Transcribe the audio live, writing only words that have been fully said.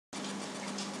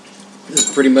This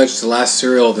is pretty much the last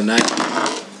cereal of the night.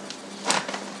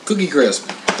 Cookie Crisp.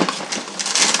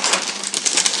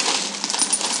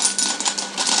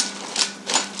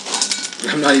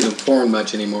 I'm not even pouring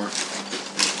much anymore.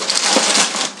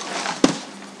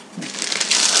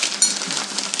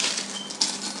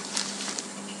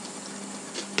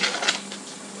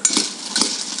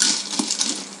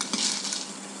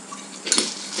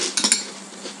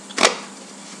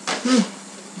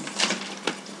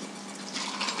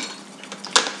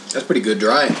 That's pretty good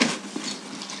dry.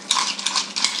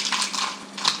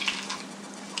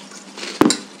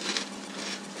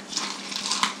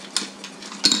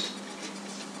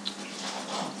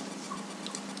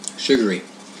 Sugary.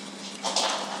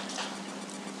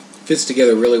 Fits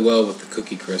together really well with the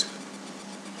Cookie Crisp.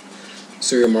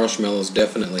 Cereal marshmallows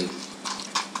definitely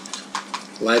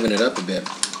liven it up a bit.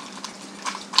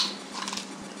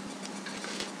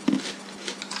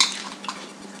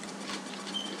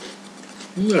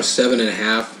 I'm going to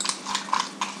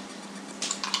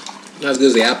 7.5. Not as good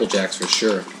as the Apple Jacks for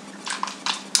sure.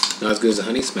 Not as good as the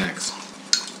Honey Smacks.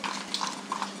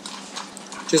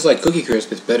 Just like Cookie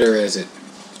Crisp, it's better as it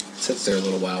sits there a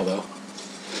little while though.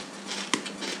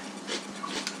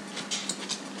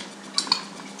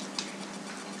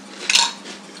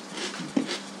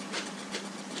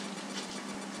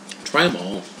 Try them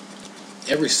all.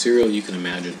 Every cereal you can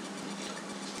imagine.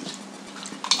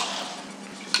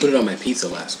 Put it on my pizza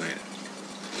last night.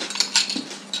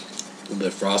 A little bit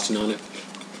of frosting on it. A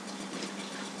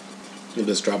little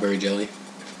bit of strawberry jelly.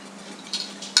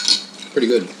 Pretty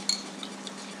good.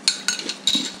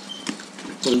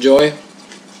 So enjoy.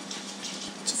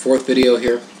 It's the 4th video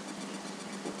here.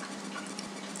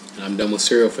 And I'm done with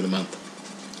cereal for the month.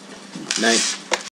 Night.